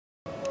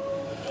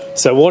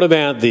So what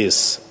about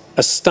this?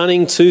 A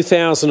stunning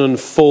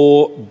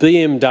 2004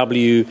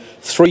 BMW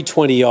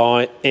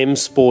 320i M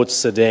Sport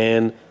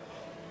sedan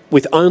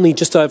with only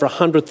just over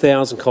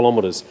 100,000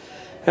 kilometres.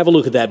 Have a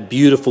look at that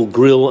beautiful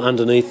grille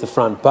underneath the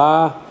front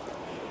bar.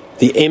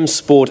 The M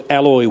Sport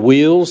alloy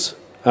wheels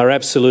are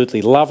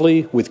absolutely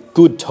lovely with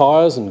good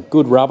tyres and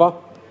good rubber.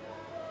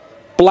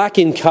 Black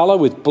in colour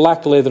with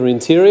black leather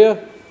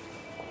interior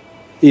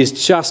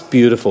is just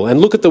beautiful. And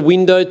look at the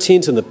window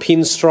tint and the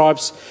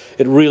pinstripes.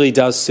 It really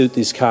does suit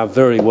this car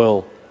very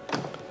well.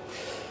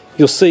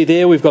 You'll see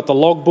there we've got the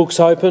logbooks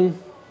open.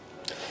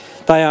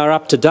 They are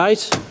up to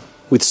date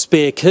with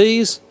spare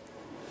keys,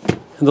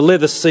 and the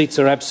leather seats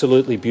are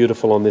absolutely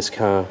beautiful on this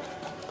car.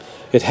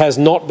 It has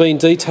not been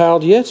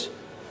detailed yet.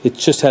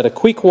 It's just had a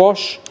quick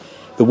wash.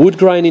 The wood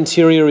grain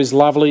interior is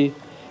lovely,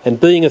 and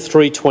being a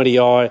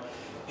 320i,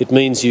 it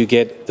means you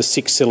get the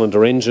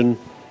 6-cylinder engine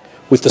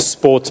with the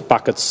sports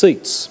bucket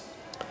seats.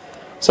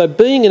 So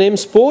being an M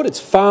Sport,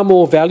 it's far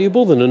more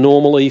valuable than a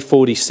normal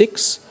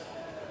E46.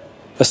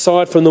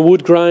 Aside from the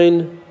wood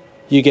grain,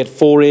 you get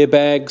 4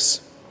 airbags.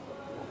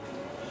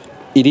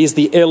 It is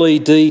the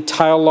LED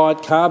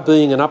taillight car,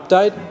 being an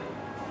update,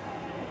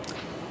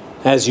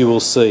 as you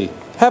will see.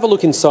 Have a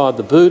look inside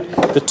the boot.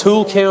 The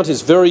tool count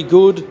is very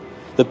good.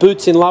 The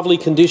boot's in lovely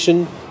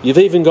condition. You've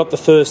even got the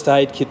first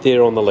aid kit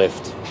there on the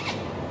left.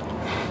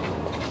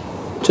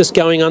 Just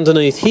going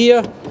underneath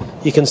here,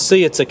 you can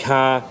see it's a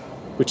car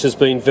which has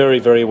been very,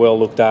 very well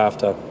looked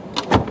after.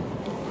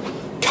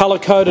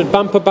 Colour-coded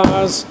bumper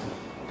bars.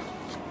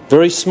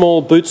 Very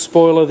small boot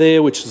spoiler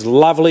there, which is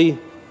lovely.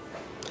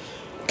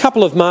 A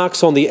couple of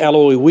marks on the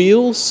alloy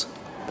wheels,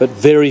 but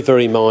very,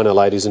 very minor,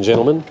 ladies and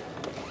gentlemen.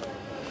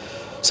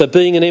 So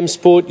being an M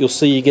Sport, you'll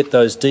see you get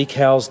those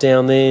decals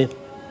down there.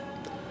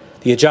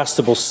 The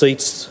adjustable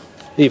seats.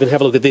 Even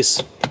have a look at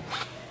this.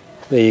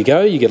 There you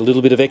go. You get a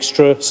little bit of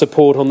extra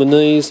support on the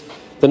knees.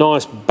 The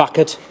nice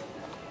bucket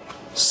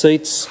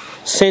seats,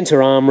 centre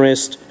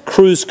armrest,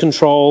 cruise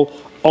control,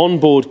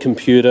 onboard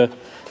computer.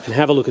 And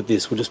have a look at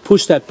this. We'll just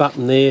push that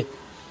button there.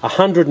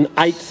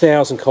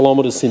 108,000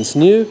 kilometres since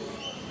new.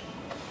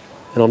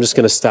 And I'm just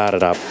going to start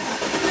it up.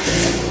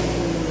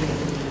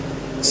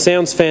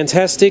 Sounds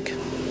fantastic.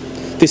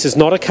 This is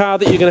not a car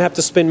that you're going to have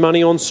to spend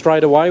money on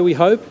straight away, we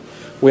hope.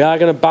 We are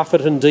going to buff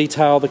it and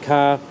detail the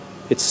car.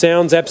 It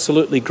sounds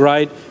absolutely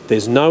great.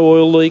 There's no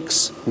oil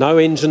leaks, no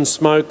engine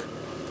smoke.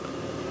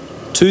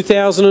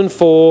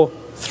 2004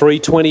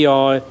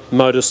 320i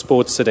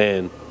Motorsport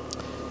sedan.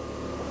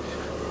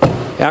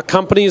 Our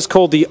company is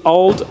called the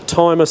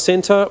Oldtimer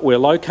Centre. We're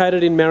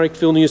located in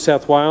Marrickville, New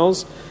South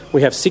Wales.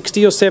 We have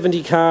 60 or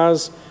 70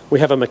 cars. We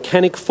have a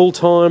mechanic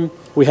full-time.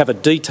 We have a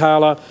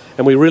detailer,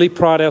 and we really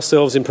pride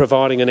ourselves in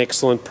providing an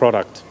excellent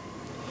product.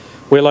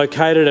 We're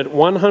located at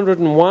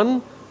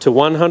 101 to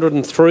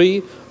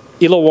 103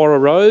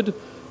 Illawarra Road.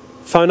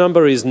 Phone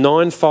number is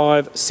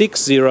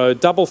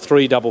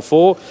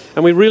 95603344,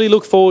 and we really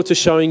look forward to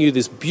showing you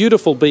this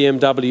beautiful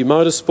BMW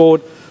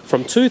Motorsport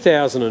from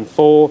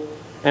 2004,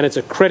 and it's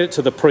a credit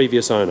to the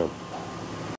previous owner.